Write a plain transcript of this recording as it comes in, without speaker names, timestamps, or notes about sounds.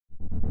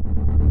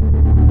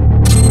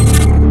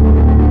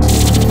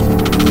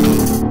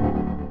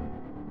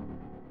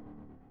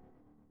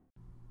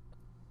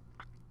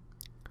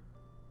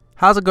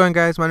How's it going,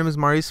 guys? My name is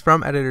Maurice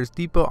from Editors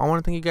Depot. I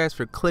want to thank you guys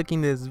for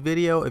clicking this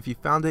video. If you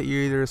found it,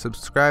 you're either a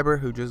subscriber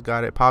who just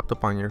got it popped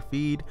up on your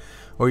feed,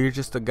 or you're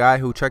just a guy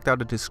who checked out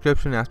the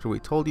description after we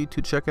told you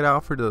to check it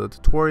out for the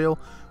tutorial,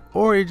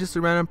 or you're just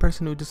a random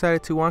person who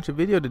decided to watch a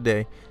video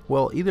today.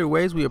 Well, either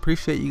ways, we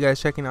appreciate you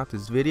guys checking out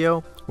this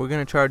video. We're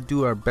going to try to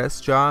do our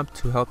best job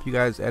to help you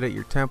guys edit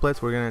your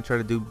templates. We're going to try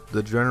to do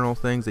the general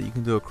things that you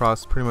can do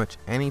across pretty much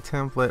any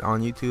template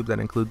on YouTube that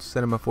includes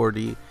Cinema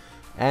 4D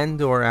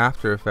and or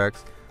After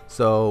Effects.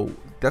 So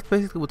that's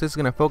basically what this is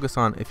going to focus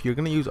on. If you're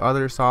going to use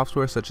other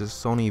software such as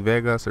Sony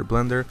Vegas or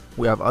Blender,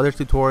 we have other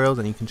tutorials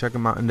and you can check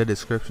them out in the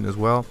description as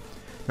well.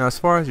 Now, as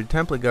far as your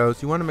template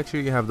goes, you want to make sure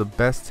you have the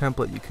best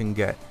template you can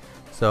get.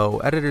 So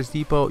Editors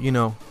Depot, you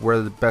know, we're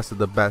the best of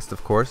the best,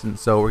 of course, and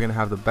so we're going to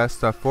have the best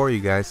stuff for you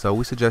guys. So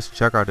we suggest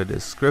check out the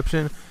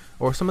description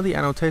or some of the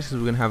annotations we're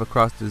going to have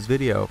across this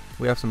video.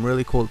 We have some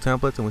really cool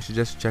templates and we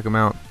suggest you check them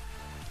out.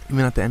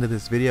 Even at the end of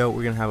this video,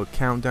 we're going to have a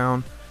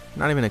countdown.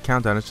 Not even a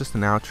countdown, it's just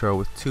an outro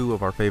with 2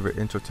 of our favorite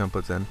intro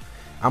templates, and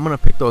I'm gonna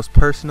pick those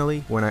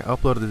personally when I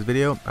upload this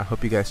video. I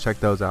hope you guys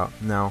check those out.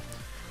 Now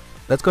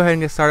let's go ahead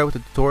and get started with the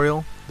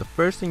tutorial. The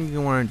first thing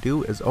you want to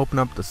do is open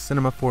up the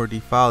Cinema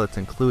 4D file that's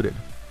included.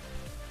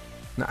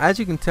 Now, as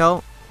you can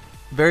tell,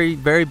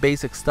 very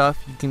basic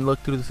stuff. You can look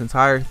through this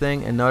entire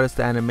thing and notice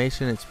the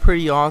animation. It's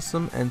pretty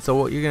awesome. And so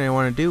what you're gonna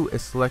want to do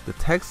is select the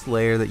text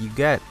layer that you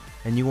get,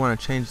 and you want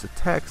to change the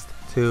text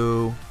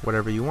to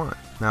whatever you want.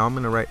 Now I'm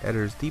gonna write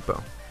Editors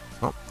Depot.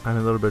 Oh, I'm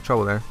in a little bit of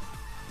trouble there.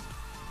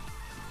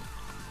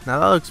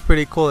 Now that looks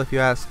pretty cool if you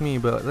ask me,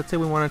 but let's say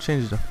we want to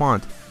change the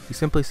font. You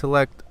simply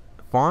select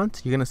font.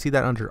 You're going to see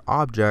that under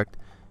object,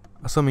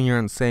 assuming you're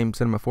in the same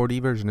Cinema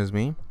 4D version as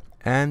me,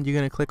 and you're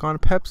going to click on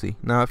Pepsi.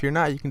 Now if you're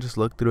not, you can just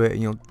look through it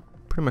and you'll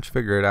pretty much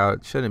figure it out.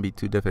 It shouldn't be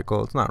too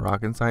difficult. It's not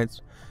rocket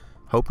science.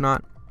 Hope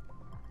not.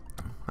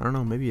 I don't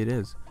know, maybe it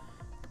is.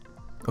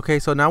 Okay,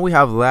 so now we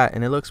have that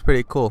and it looks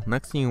pretty cool.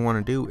 Next thing you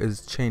want to do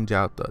is change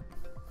out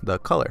the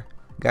color.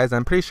 Guys,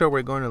 I'm pretty sure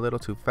we're going a little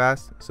too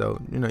fast, so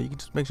you know, you can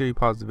just make sure you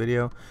pause the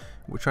video.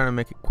 We're trying to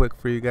make it quick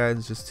for you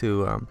guys, just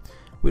to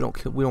we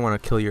don't want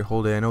to kill your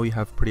whole day. I know you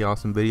have pretty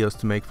awesome videos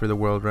to make for the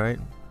world, right?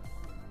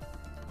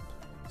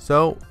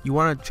 So you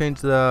want to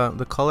change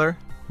the color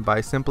by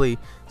simply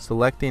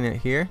selecting it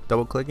here,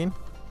 double clicking,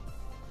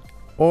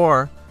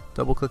 or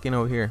double clicking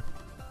over here,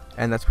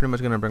 and that's pretty much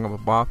going to bring up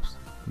a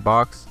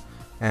box,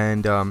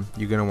 and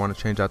you're going to want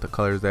to change out the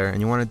colors there,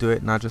 and you want to do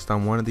it not just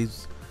on one of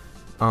these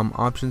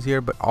options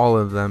here, but all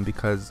of them,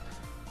 because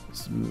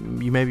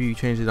maybe you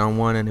change it on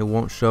one and it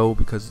won't show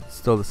because it's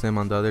still the same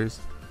on the others.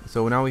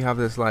 So now we have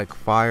this like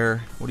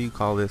fire, what do you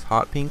call this,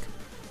 hot pink,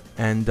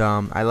 and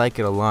I like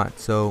it a lot.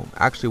 So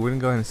actually we're gonna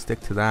go ahead and stick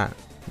to that.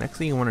 Next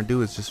thing you want to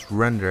do is just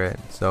render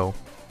it. So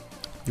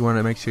you want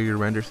to make sure your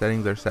render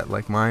settings are set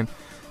like mine.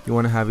 You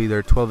want to have either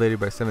 1280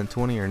 by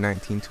 720 or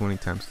 1920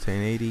 times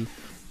 1080.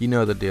 You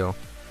know the deal.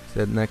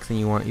 The next thing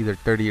you want either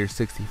 30 or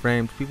 60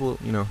 frames. People,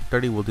 you know,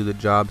 30 will do the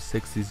job,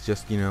 60 is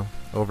just, you know,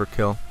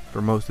 overkill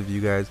for most of you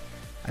guys.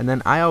 And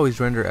then I always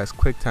render as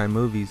QuickTime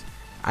movies.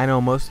 I know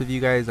most of you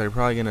guys are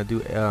probably gonna do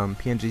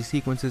PNG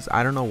sequences.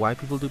 I don't know why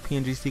people do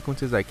PNG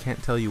sequences. I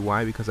can't tell you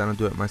why because I don't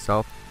do it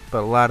myself.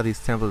 But a lot of these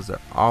templates are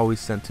always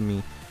sent to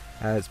me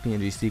as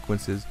PNG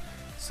sequences.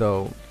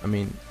 So I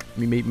mean,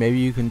 maybe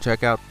you can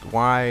check out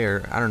why,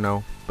 or I don't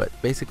know. But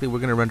basically, we're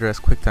gonna render as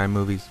QuickTime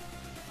movies.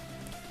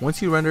 Once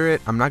you render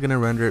it, I'm not going to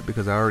render it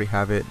because I already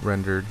have it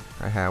rendered.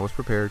 I was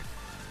prepared.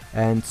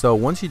 And so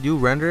once you do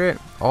render it,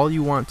 all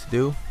you want to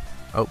do,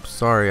 oh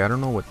sorry, I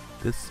don't know what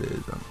this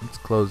is. Let's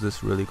close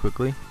this really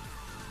quickly.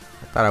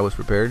 I thought I was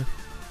prepared.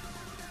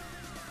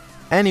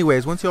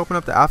 Anyways, once you open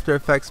up the After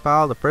Effects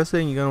file, the first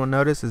thing you're going to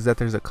notice is that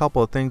there's a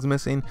couple of things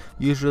missing.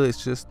 Usually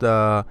it's just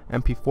the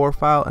MP4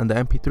 file and the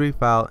MP3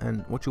 file,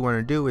 and what you want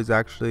to do is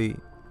actually,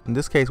 in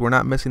this case, we're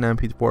not missing an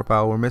MP4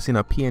 file, we're missing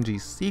a PNG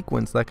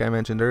sequence like I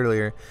mentioned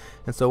earlier.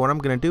 And so what I'm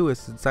going to do is,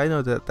 since I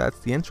know that that's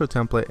the intro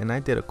template and I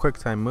did a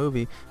QuickTime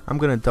movie, I'm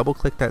going to double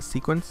click that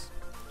sequence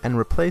and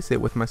replace it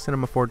with my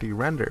Cinema 4D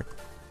render.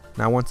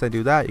 Now once I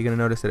do that, you're going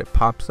to notice that it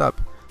pops up.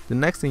 The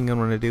next thing you're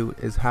going to want to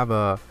do is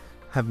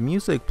have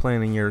music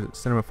playing in your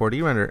Cinema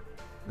 4D render,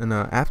 in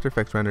a After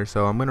Effects render.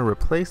 So I'm going to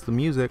replace the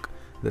music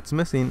that's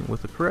missing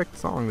with the correct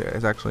song that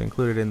is actually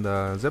included in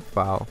the zip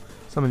file.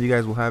 Some of you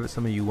guys will have it,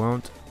 some of you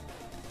won't.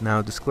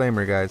 Now,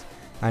 disclaimer, guys,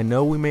 I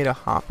know we made a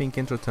hot pink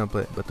intro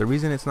template, but the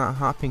reason it's not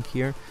hot pink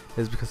here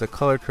is because the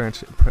color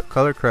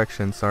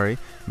correction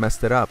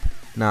messed it up.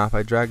 Now if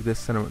I drag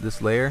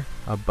this layer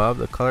above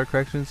the color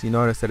corrections, you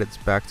notice that it's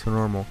back to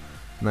normal.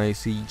 Now you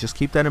see, just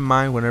keep that in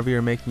mind whenever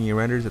you're making your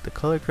renders, that the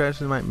color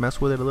corrections might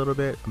mess with it a little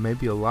bit,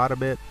 maybe a lot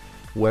of it,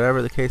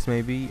 whatever the case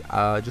may be.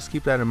 Just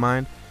keep that in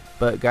mind.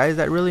 But guys,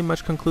 that really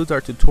much concludes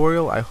our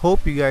tutorial. I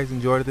hope you guys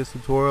enjoyed this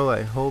tutorial.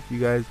 I hope you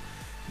guys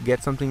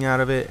get something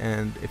out of it,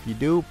 and if you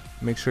do,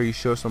 make sure you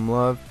show some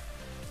love.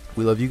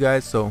 We love you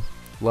guys, so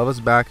love us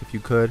back if you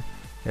could,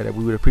 and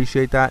we would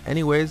appreciate that.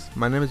 Anyways,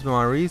 my name is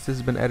Maurice. This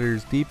has been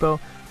Editors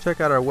Depot.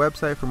 Check out our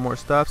website for more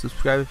stuff.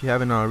 Subscribe if you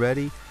haven't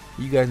already.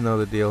 You guys know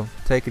the deal.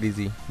 Take it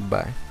easy.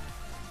 Bye.